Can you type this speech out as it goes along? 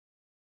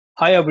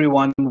Hi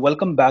everyone,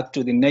 welcome back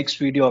to the next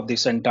video of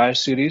this entire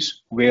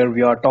series where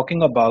we are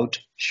talking about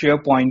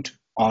SharePoint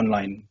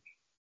Online.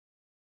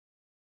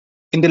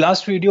 In the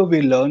last video,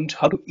 we learned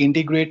how to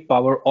integrate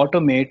Power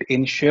Automate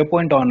in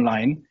SharePoint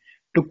Online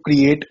to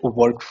create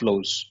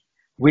workflows.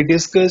 We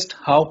discussed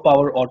how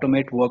Power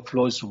Automate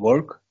workflows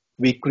work.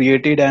 We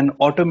created an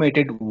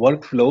automated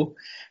workflow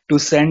to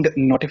send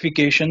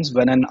notifications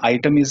when an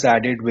item is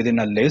added within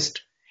a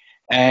list.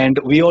 And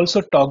we also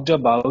talked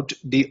about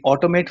the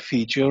automate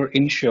feature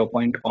in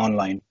SharePoint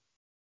Online.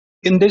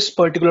 In this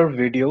particular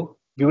video,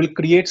 we will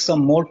create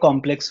some more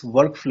complex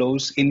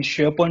workflows in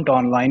SharePoint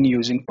Online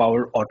using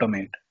Power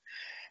Automate.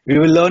 We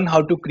will learn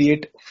how to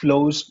create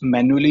flows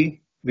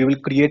manually. We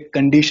will create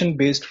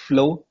condition-based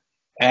flow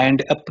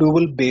and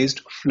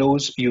approval-based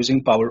flows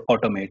using Power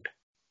Automate.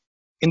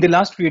 In the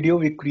last video,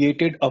 we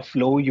created a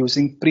flow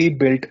using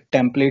pre-built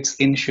templates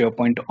in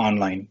SharePoint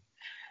Online.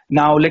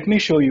 Now let me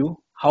show you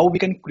how we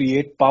can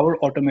create Power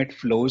Automate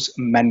flows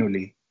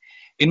manually.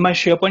 In my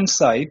SharePoint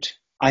site,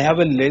 I have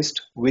a list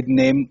with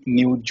name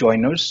new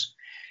joiners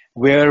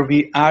where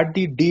we add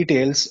the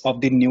details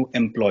of the new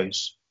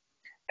employees.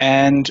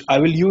 And I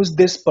will use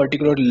this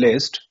particular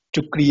list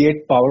to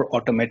create Power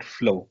Automate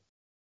flow.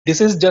 This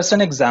is just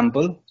an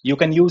example. You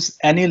can use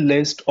any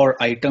list or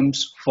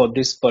items for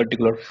this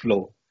particular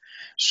flow.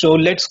 So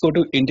let's go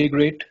to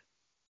Integrate,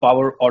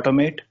 Power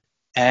Automate,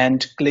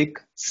 and click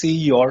See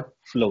Your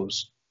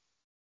Flows.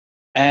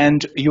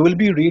 And you will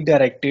be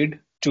redirected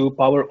to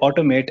Power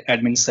Automate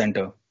Admin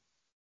Center.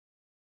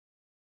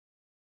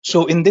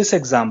 So in this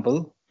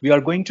example, we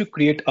are going to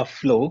create a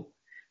flow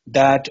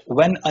that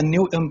when a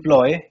new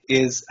employee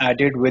is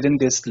added within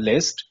this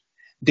list,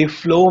 the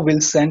flow will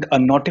send a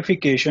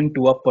notification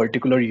to a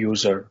particular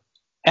user,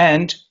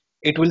 and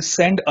it will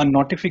send a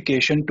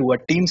notification to a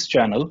Teams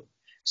channel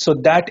so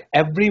that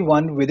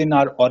everyone within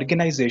our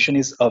organization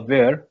is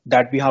aware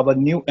that we have a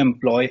new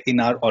employee in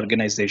our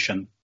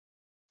organization.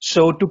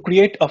 So to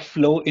create a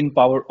flow in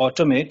Power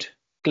Automate,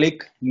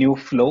 click New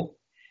Flow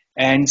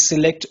and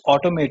select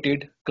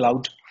Automated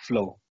Cloud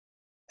Flow.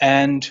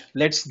 And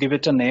let's give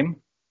it a name,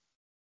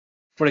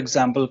 for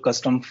example,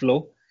 Custom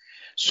Flow.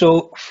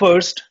 So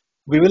first,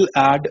 we will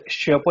add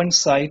SharePoint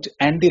site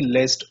and the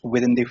list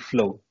within the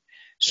flow.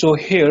 So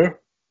here,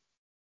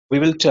 we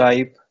will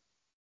type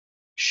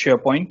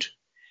SharePoint.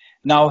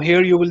 Now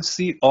here you will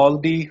see all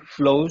the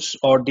flows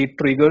or the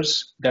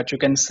triggers that you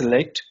can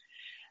select.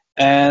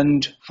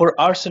 And for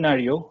our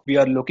scenario, we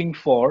are looking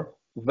for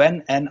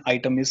when an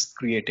item is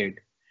created.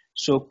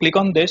 So click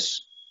on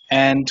this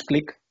and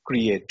click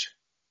Create.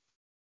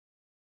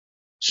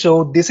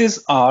 So this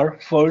is our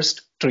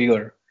first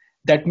trigger.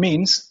 That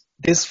means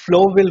this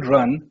flow will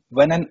run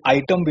when an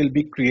item will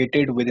be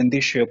created within the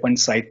SharePoint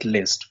site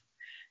list.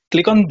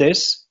 Click on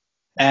this,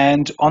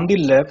 and on the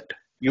left,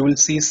 you will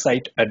see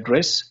site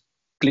address.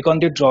 Click on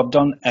the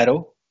drop-down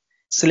arrow.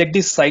 Select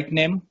the site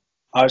name.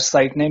 Our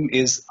site name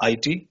is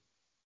IT.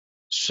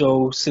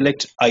 So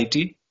select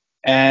IT,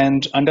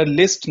 and under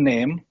list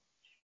name,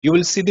 you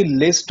will see the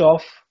list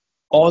of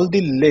all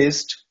the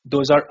lists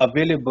those are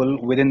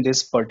available within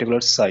this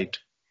particular site.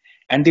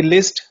 And the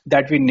list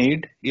that we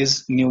need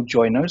is new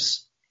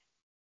joiners.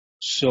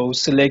 So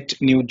select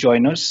new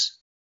joiners,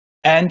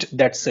 and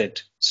that's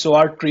it. So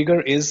our trigger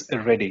is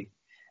ready.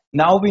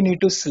 Now we need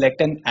to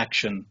select an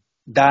action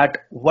that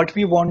what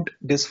we want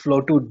this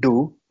flow to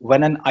do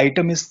when an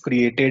item is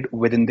created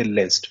within the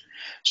list.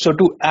 So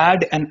to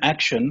add an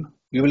action,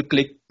 we will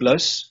click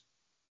plus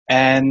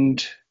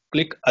and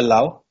click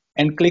allow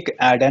and click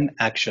add an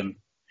action.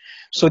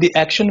 So the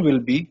action will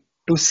be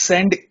to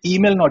send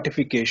email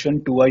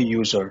notification to a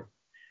user.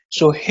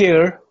 So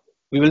here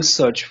we will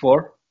search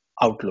for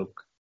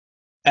Outlook,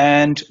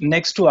 and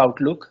next to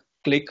Outlook,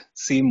 click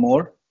see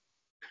more.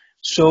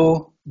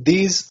 So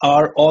these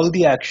are all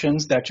the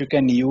actions that you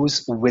can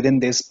use within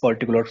this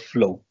particular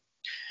flow.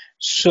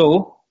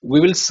 So we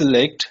will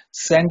select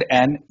send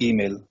an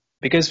email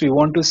because we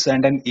want to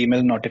send an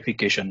email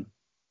notification.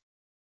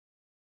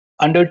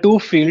 Under to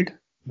field,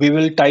 we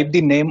will type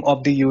the name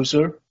of the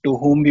user to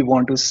whom we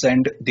want to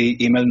send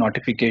the email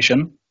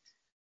notification.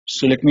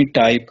 So let me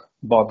type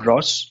Bob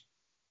Ross,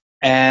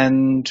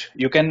 and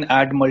you can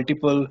add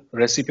multiple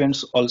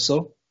recipients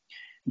also.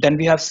 Then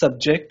we have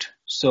subject.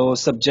 So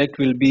subject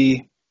will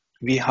be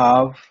we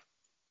have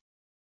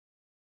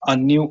a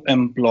new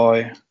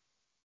employee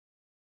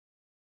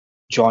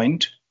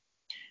joined,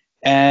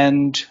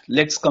 and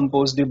let's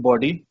compose the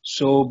body.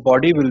 So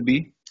body will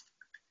be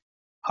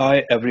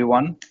hi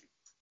everyone,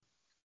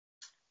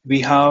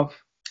 we have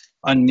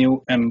a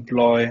new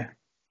employee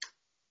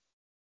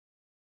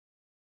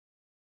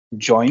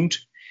joined.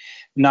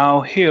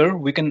 Now here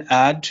we can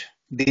add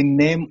the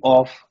name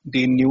of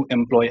the new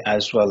employee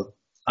as well.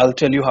 I'll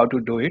tell you how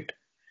to do it.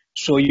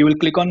 So you will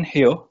click on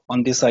here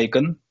on this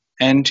icon,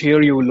 and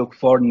here you will look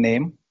for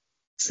name,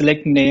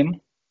 select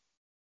name,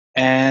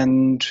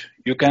 and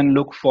you can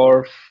look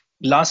for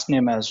last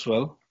name as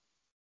well,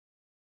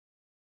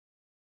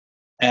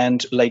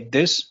 and like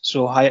this.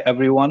 So hi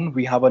everyone,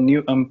 we have a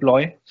new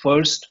employee,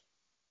 first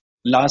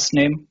last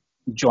name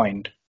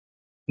joined.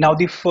 Now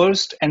the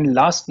first and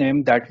last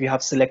name that we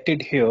have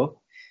selected here,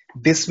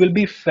 this will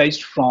be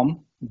fetched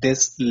from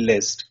this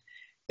list.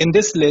 In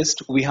this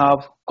list, we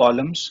have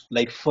columns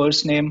like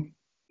first name,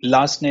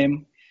 last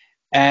name,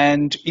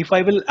 and if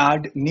I will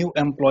add new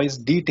employees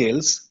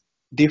details,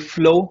 the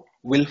flow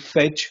will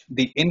fetch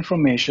the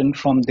information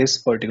from this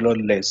particular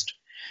list.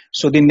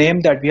 So the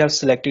name that we have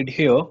selected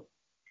here,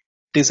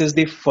 this is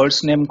the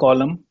first name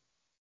column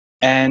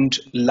and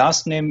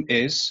last name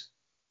is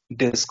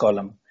this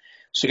column.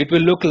 So it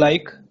will look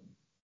like,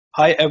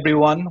 hi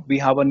everyone, we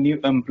have a new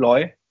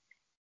employee,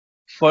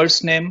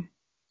 first name,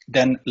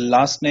 then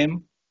last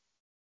name,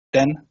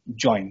 then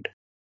joined.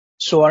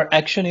 So our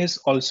action is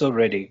also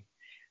ready.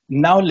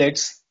 Now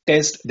let's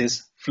test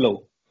this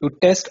flow. To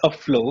test a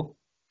flow,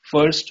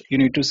 first you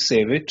need to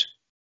save it.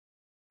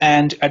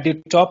 And at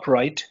the top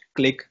right,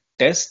 click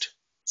test,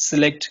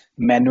 select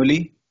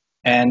manually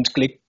and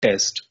click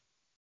test.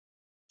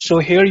 So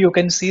here you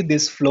can see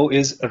this flow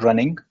is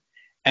running.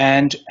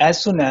 And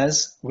as soon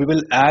as we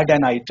will add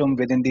an item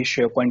within the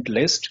SharePoint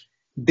list,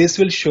 this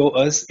will show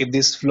us if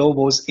this flow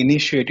was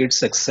initiated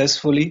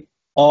successfully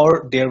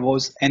or there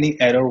was any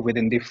error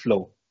within the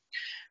flow.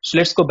 So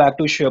let's go back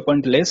to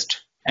SharePoint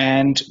list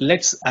and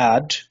let's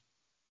add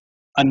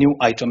a new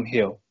item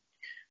here.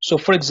 So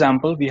for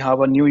example, we have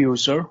a new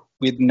user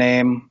with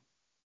name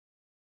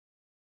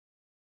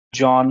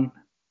John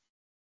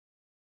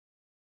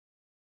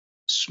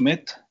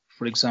Smith,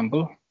 for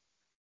example,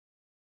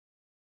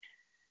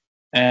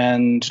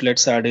 and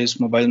let's add his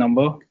mobile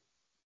number.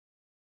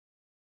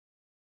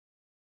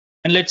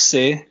 And let's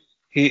say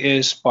he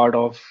is part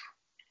of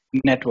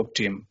network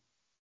team.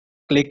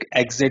 Click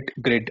exit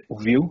grid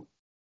view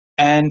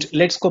and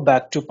let's go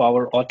back to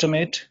Power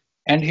Automate.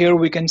 And here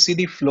we can see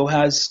the flow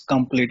has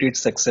completed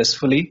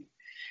successfully.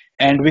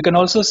 And we can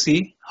also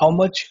see how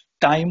much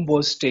time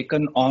was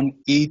taken on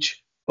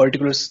each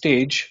particular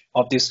stage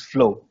of this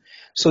flow.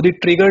 So the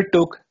trigger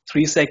took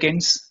 3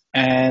 seconds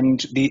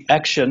and the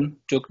action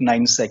took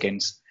 9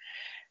 seconds.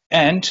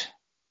 And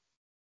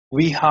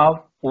we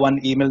have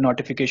one email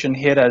notification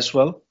here as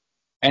well.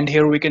 And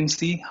here we can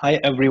see, hi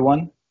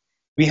everyone,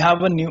 we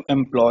have a new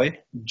employee,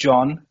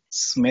 John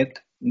Smith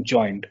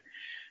joined.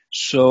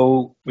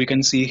 So we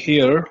can see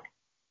here,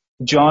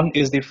 John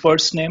is the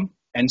first name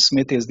and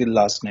Smith is the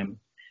last name.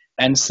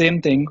 And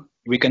same thing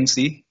we can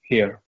see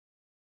here.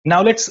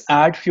 Now let's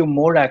add few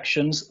more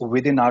actions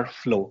within our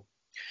flow.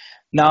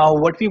 Now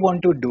what we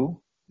want to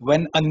do,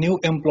 when a new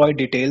employee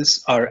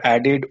details are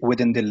added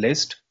within the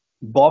list,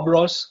 Bob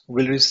Ross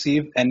will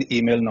receive an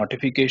email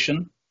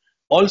notification.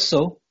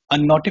 Also, a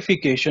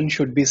notification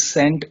should be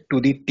sent to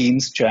the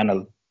Teams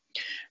channel.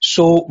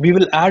 So we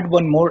will add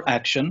one more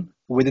action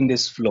within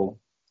this flow.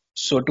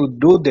 So to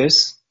do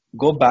this,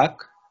 go back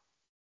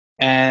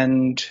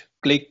and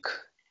click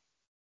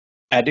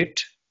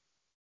edit.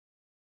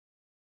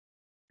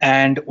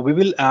 And we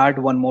will add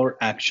one more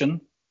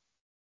action.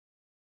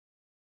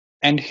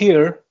 And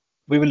here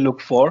we will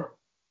look for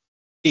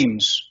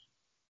Teams.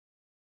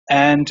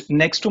 And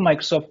next to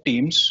Microsoft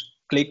Teams,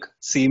 click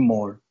see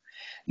more.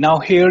 Now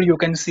here you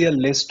can see a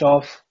list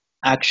of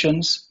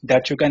actions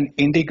that you can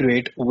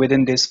integrate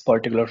within this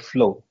particular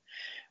flow.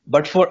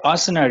 But for our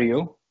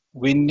scenario,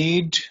 we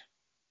need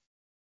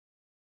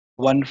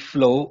one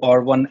flow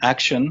or one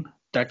action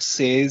that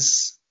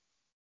says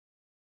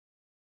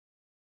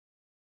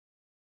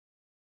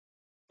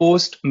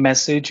post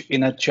message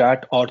in a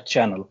chat or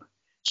channel.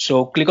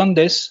 So click on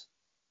this.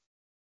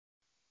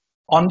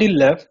 On the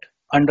left,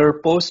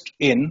 under post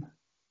in,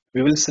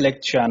 we will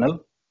select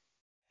channel,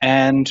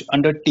 and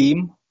under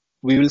team,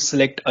 we will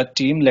select a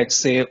team, let's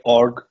say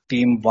org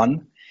team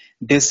 1.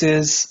 This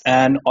is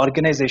an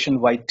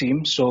organization wide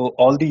team, so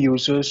all the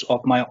users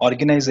of my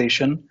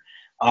organization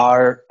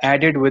are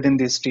added within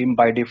this team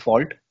by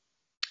default.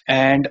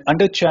 And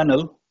under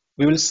channel,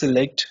 we will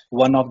select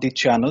one of the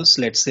channels,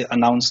 let's say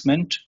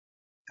announcement,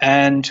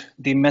 and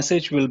the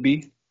message will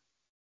be,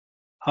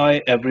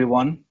 hi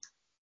everyone,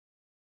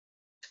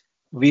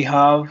 we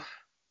have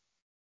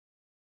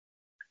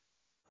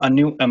a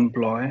new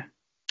employee.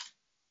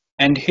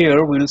 And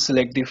here we'll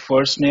select the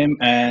first name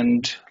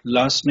and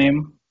last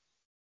name.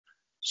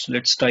 So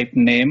let's type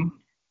name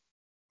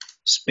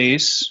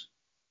space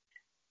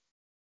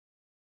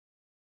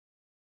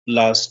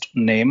last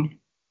name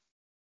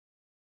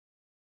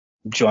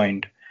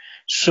joined.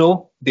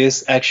 So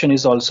this action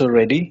is also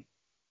ready.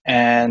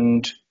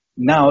 And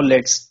now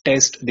let's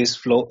test this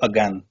flow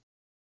again.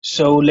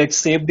 So let's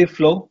save the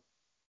flow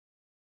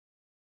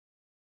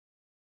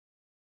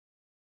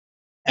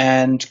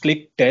and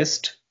click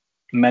test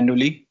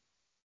manually,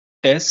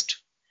 test.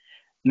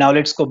 Now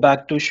let's go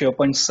back to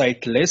SharePoint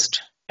site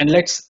list and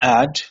let's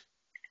add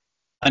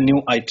a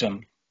new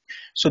item.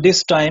 So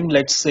this time,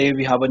 let's say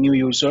we have a new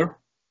user,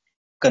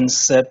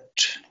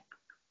 concept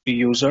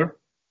user.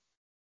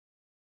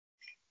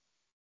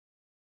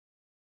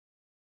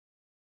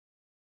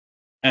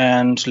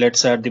 And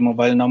let's add the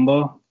mobile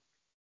number.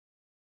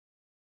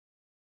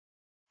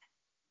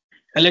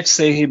 And let's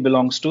say he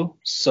belongs to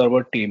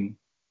server team.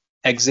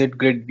 Exit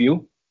grid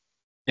view.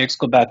 Let's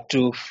go back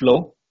to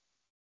flow.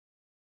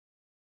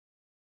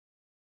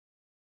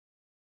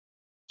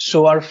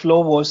 So our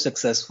flow was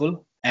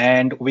successful,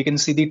 and we can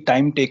see the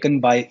time taken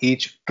by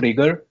each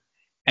trigger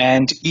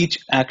and each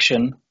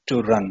action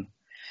to run.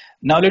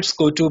 Now let's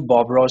go to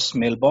Bob Ross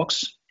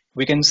mailbox.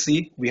 We can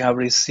see we have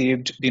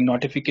received the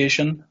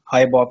notification.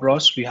 Hi Bob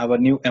Ross, we have a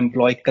new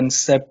employee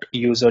concept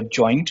user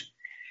joined.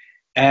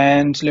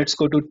 And let's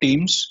go to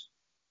Teams,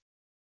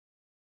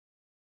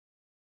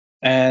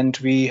 and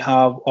we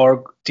have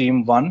org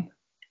team 1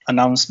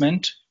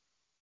 announcement.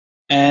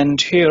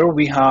 And here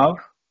we have,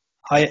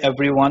 hi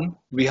everyone,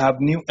 we have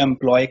new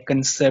employee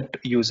concept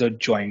user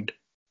joined.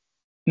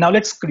 Now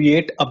let's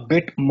create a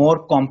bit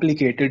more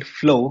complicated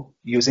flow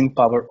using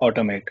Power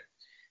Automate.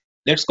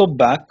 Let's go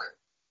back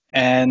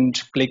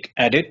and click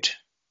edit.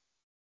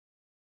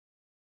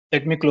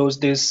 Let me close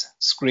this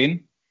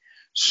screen.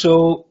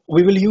 So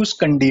we will use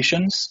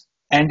conditions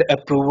and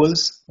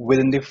approvals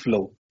within the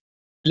flow.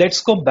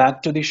 Let's go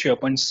back to the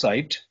SharePoint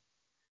site.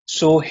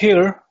 So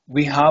here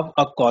we have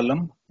a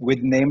column with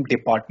name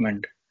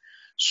department.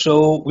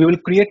 So we will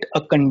create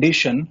a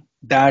condition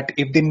that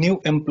if the new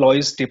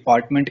employees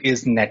department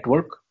is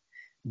network,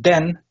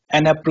 then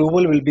an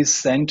approval will be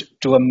sent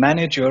to a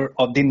manager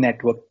of the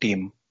network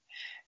team.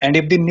 And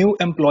if the new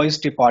employees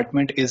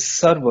department is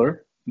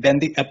server, then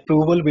the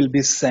approval will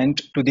be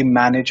sent to the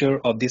manager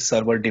of the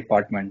server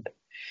department.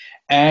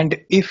 And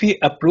if he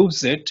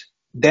approves it,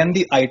 then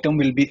the item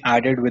will be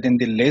added within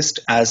the list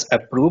as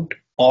approved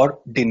or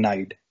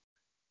denied.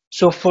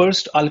 So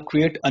first I'll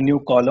create a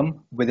new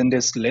column within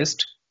this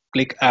list,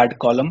 click add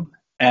column,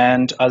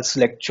 and I'll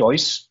select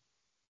choice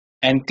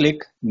and click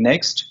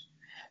next.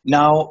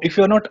 Now, if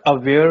you're not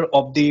aware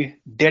of the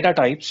data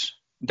types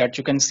that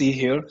you can see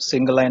here,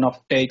 single line of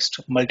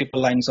text,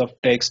 multiple lines of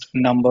text,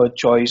 number,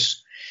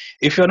 choice.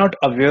 If you're not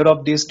aware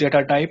of these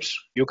data types,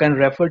 you can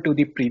refer to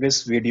the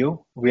previous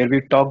video where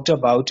we talked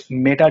about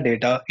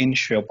metadata in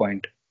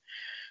SharePoint.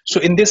 So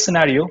in this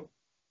scenario,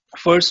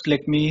 first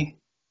let me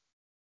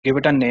give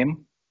it a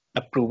name,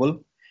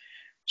 approval.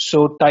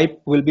 So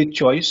type will be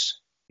choice.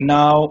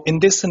 Now in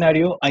this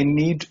scenario, I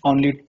need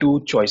only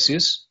two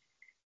choices,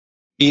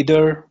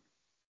 either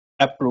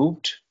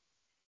approved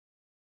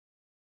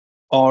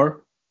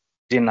or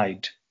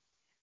denied.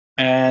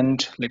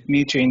 And let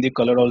me change the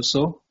color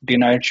also.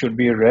 Denied should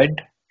be red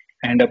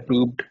and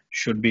approved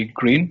should be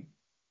green.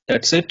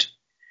 That's it.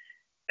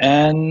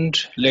 And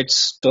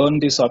let's turn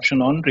this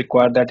option on,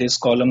 require that this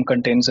column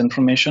contains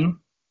information,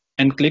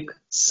 and click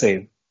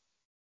save.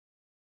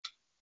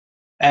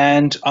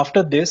 And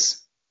after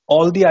this,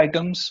 all the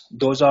items,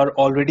 those are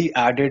already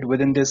added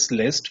within this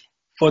list.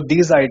 For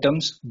these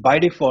items, by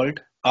default,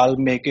 I'll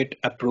make it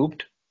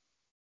approved.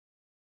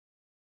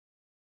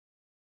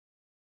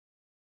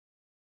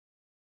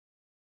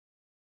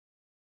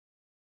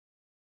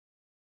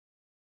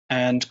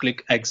 And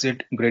click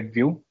exit grid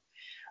view.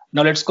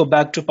 Now let's go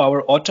back to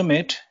Power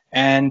Automate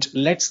and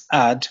let's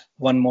add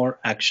one more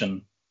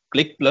action.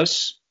 Click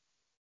plus,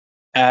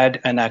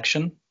 add an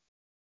action.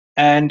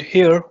 And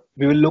here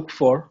we will look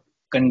for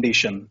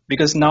condition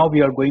because now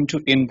we are going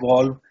to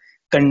involve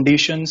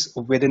conditions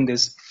within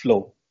this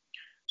flow.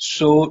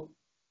 So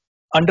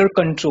under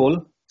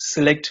control,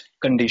 select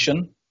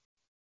condition.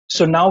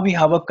 So now we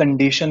have a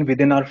condition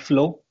within our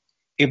flow.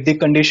 If the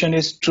condition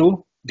is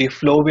true, the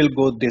flow will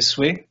go this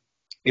way.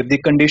 If the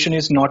condition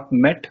is not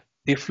met,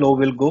 the flow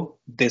will go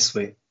this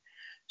way.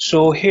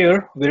 So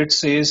here where it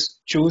says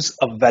choose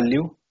a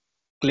value,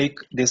 click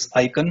this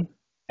icon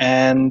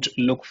and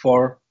look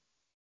for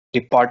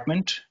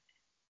department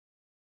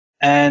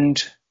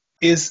and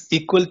is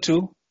equal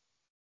to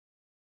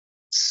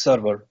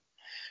server.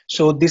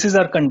 So this is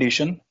our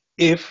condition.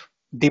 If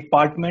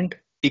department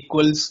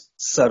equals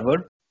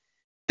server,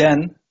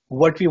 then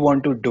what we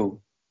want to do.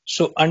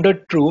 So under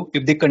true,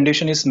 if the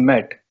condition is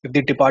met, if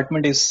the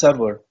department is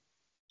server,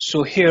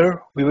 so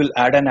here we will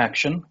add an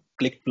action,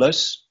 click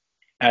plus,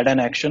 add an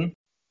action.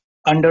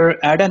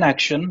 Under add an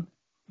action,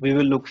 we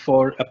will look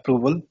for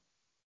approval.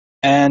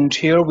 And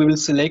here we will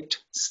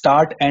select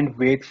start and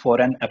wait for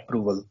an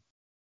approval.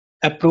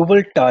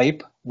 Approval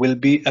type will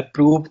be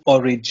approve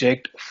or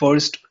reject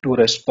first to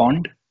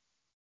respond.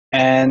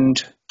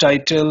 And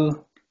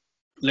title,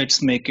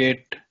 let's make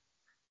it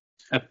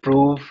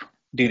approve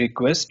the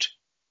request.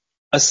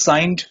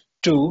 Assigned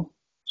to,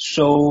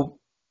 so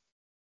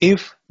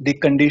if the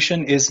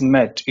condition is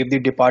met, if the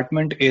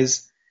department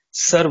is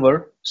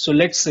server, so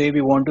let's say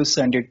we want to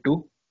send it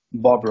to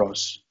Bob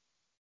Ross.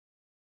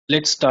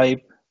 Let's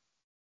type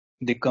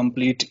the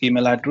complete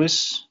email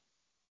address.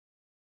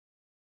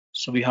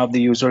 So we have the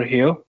user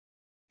here.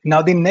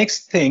 Now the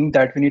next thing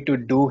that we need to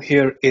do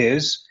here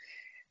is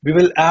we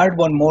will add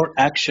one more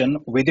action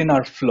within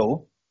our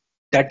flow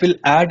that will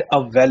add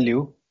a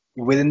value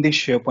within the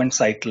SharePoint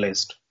site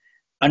list.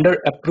 Under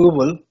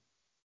approval,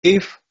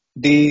 if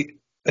the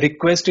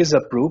request is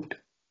approved,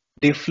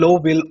 the flow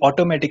will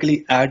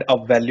automatically add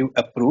a value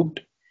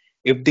approved.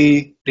 If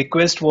the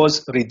request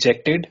was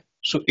rejected,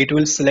 so it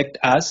will select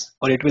as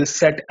or it will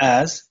set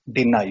as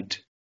denied.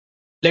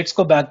 Let's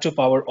go back to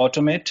Power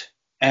Automate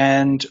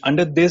and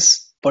under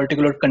this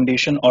particular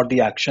condition or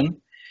the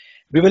action,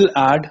 We will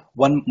add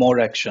one more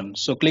action.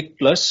 So click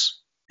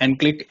plus and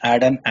click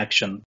add an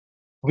action.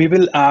 We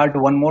will add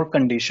one more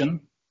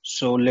condition.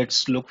 So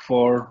let's look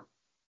for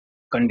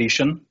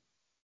condition.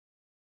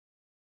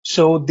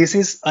 So this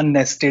is a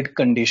nested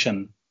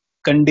condition,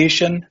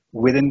 condition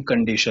within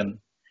condition.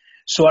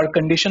 So our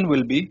condition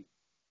will be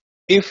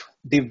if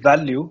the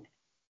value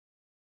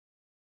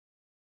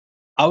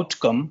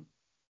outcome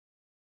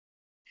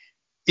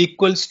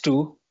equals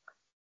to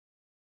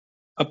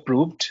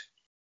approved.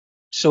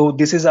 So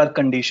this is our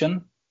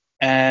condition,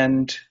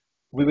 and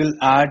we will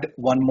add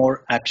one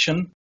more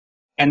action,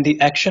 and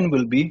the action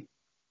will be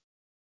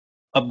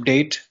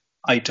update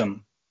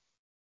item,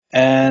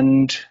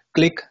 and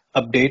click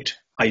update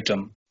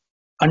item.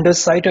 Under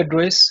site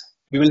address,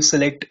 we will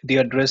select the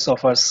address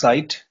of our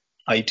site,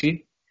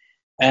 IT,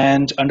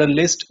 and under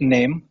list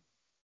name,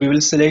 we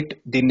will select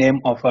the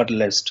name of our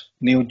list,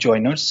 new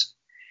joiners,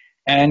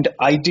 and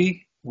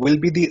ID will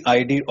be the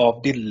ID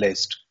of the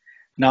list.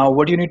 Now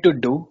what you need to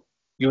do,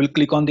 you will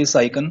click on this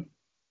icon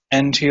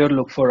and here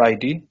look for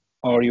ID,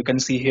 or you can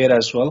see here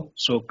as well.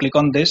 So click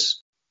on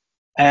this,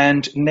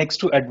 and next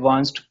to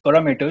advanced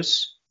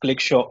parameters, click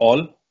show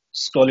all,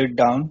 scroll it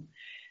down,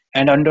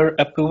 and under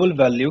approval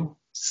value,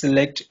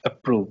 select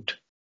approved.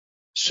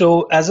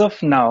 So as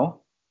of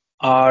now,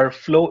 our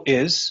flow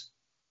is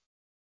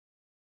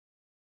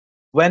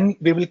when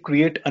we will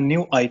create a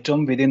new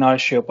item within our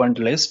SharePoint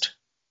list,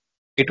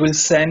 it will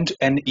send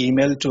an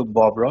email to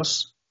Bob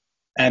Ross,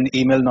 an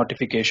email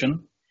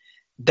notification.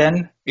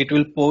 Then it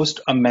will post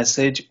a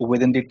message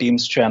within the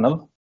Teams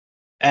channel.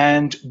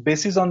 And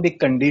basis on the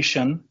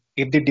condition,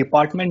 if the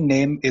department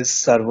name is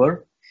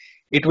server,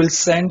 it will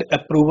send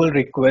approval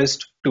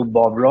request to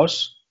Bob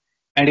Ross.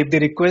 And if the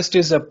request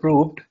is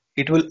approved,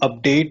 it will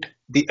update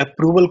the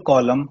approval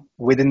column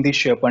within the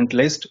SharePoint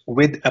list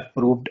with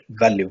approved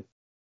value.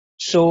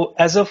 So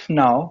as of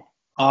now,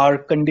 our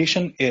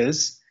condition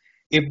is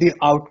if the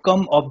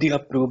outcome of the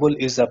approval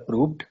is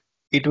approved,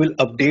 it will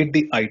update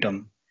the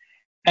item.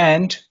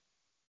 And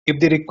if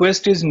the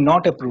request is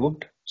not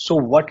approved, so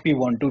what we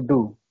want to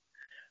do?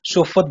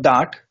 So for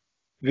that,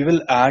 we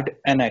will add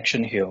an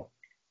action here.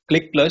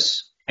 Click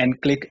plus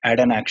and click add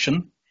an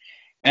action.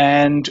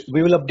 And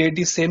we will update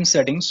the same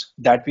settings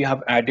that we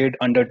have added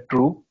under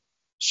true.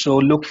 So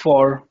look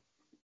for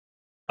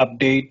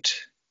update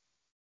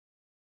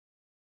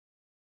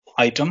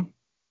item.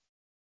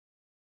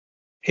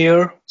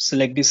 Here,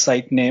 select the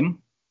site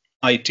name,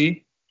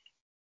 IT,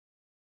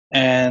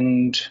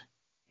 and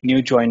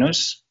new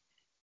joiners.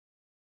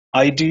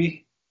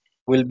 ID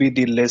will be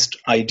the list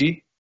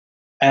ID,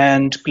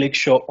 and click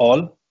show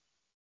all.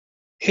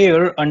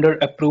 Here under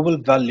approval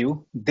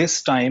value,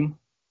 this time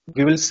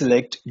we will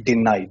select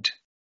denied.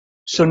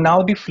 So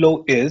now the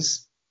flow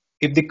is,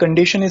 if the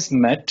condition is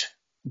met,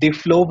 the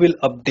flow will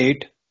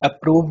update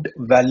approved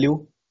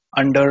value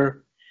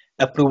under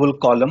approval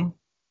column.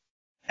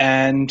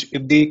 And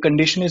if the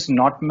condition is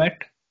not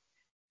met,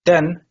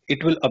 then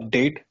it will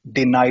update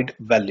denied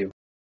value.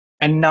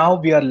 And now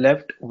we are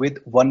left with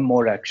one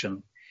more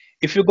action.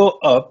 If you go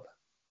up,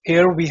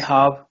 here we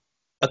have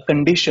a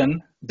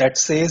condition that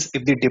says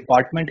if the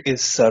department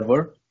is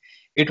server,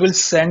 it will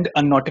send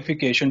a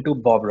notification to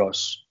Bob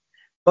Ross.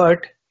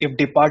 But if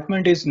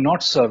department is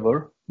not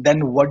server,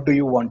 then what do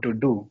you want to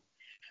do?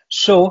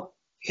 So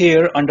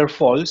here under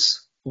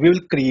false, we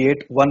will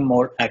create one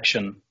more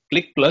action.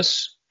 Click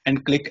plus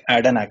and click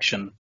add an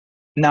action.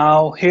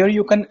 Now here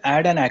you can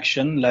add an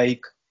action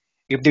like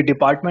if the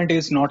department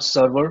is not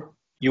server,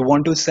 you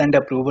want to send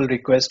approval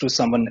request to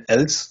someone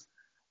else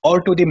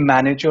or to the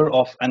manager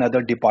of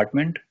another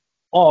department,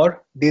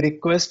 or the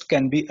request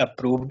can be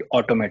approved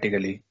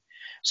automatically.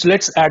 So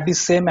let's add the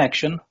same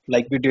action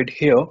like we did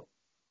here.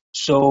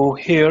 So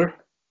here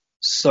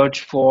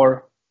search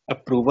for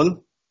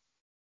approval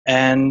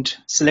and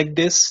select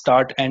this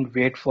start and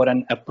wait for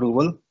an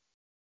approval.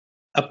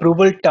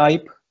 Approval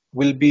type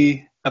will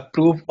be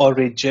approve or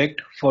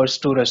reject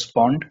first to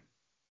respond,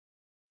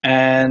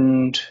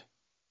 and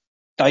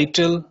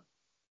title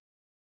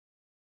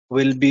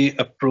will be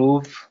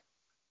approve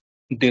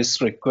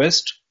this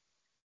request,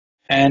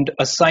 and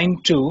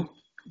assign to,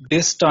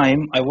 this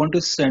time I want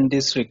to send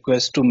this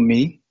request to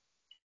me,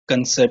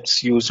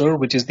 concepts user,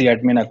 which is the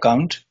admin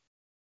account,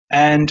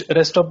 and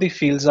rest of the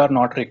fields are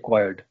not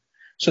required.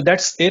 So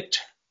that's it.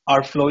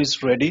 Our flow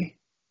is ready.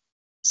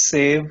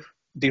 Save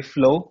the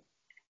flow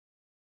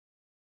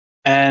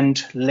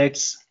and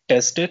let's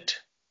test it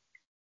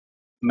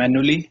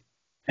manually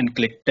and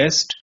click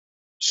test.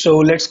 So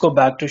let's go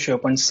back to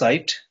SharePoint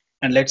site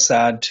and let's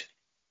add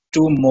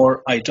two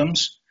more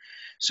items.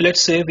 So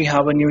let's say we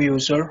have a new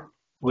user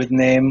with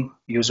name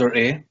user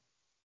A.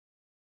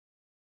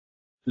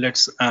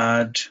 Let's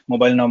add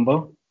mobile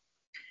number,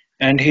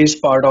 and he's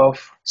part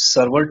of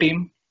server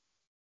team.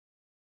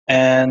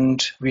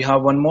 And we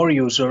have one more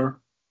user,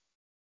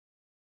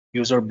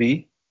 user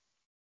B.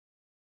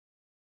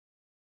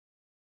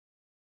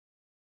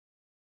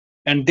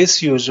 And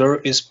this user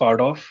is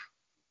part of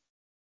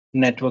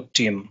network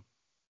team,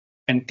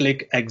 and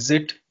click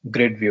exit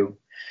grid view.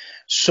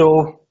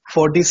 So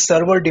for the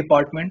server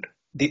department,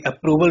 the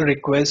approval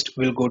request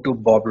will go to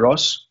Bob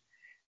Ross.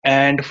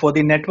 And for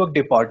the network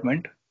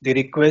department, the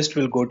request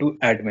will go to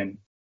admin.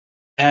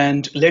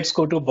 And let's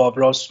go to Bob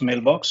Ross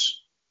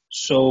mailbox.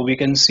 So we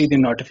can see the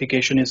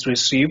notification is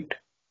received.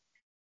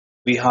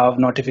 We have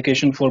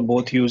notification for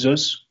both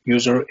users,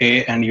 user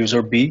A and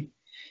user B,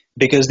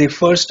 because the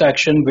first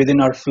action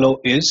within our flow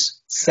is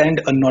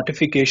send a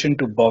notification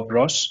to Bob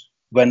Ross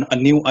when a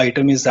new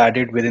item is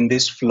added within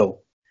this flow.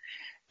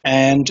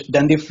 And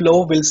then the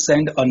flow will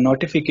send a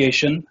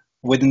notification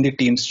within the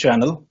Teams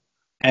channel.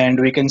 And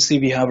we can see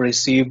we have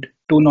received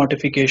two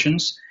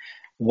notifications,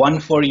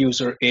 one for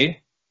user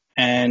A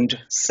and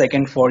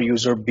second for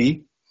user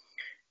B.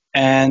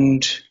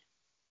 And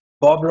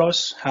Bob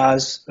Ross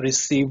has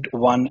received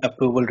one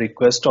approval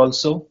request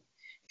also.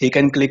 He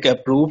can click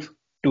approve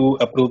to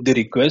approve the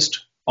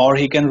request, or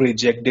he can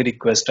reject the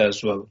request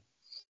as well.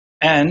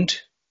 And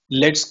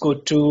let's go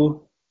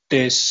to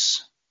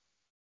this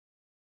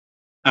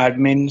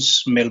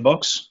admin's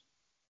mailbox,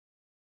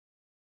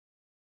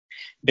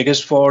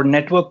 because for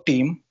network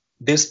team,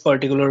 this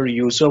particular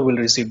user will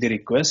receive the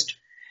request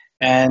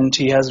and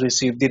he has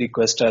received the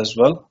request as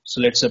well.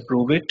 So let's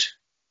approve it.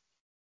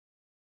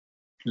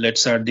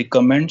 Let's add the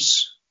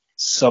comments,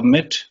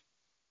 submit.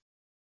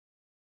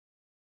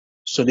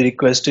 So the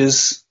request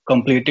is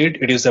completed,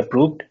 it is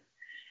approved.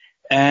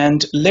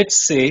 And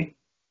let's say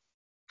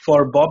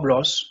for Bob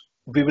Ross,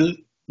 we will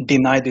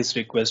deny this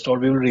request or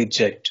we will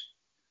reject,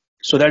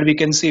 so that we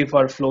can see if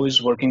our flow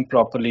is working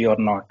properly or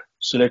not.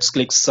 So let's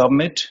click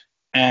submit,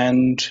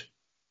 and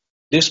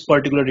this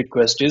particular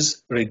request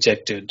is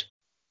rejected.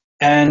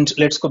 And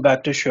let's go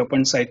back to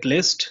SharePoint site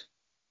list.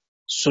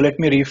 So let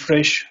me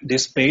refresh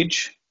this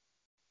page,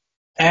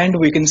 and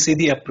we can see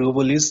the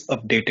approval is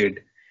updated.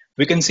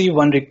 We can see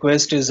one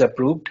request is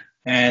approved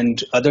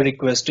and other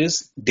request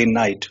is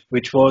denied,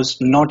 which was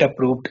not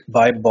approved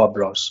by Bob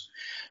Ross.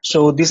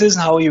 So this is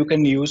how you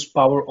can use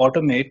Power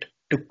Automate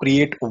to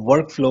create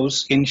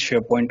workflows in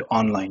SharePoint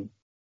Online.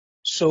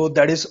 So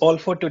that is all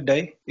for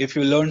today. If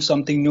you learned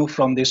something new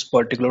from this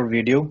particular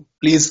video,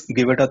 please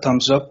give it a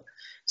thumbs up,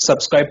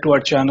 subscribe to our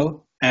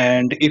channel,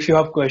 and if you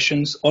have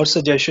questions or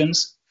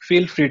suggestions,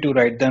 feel free to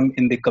write them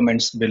in the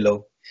comments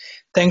below.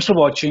 Thanks for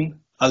watching.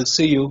 I'll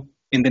see you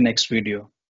in the next video.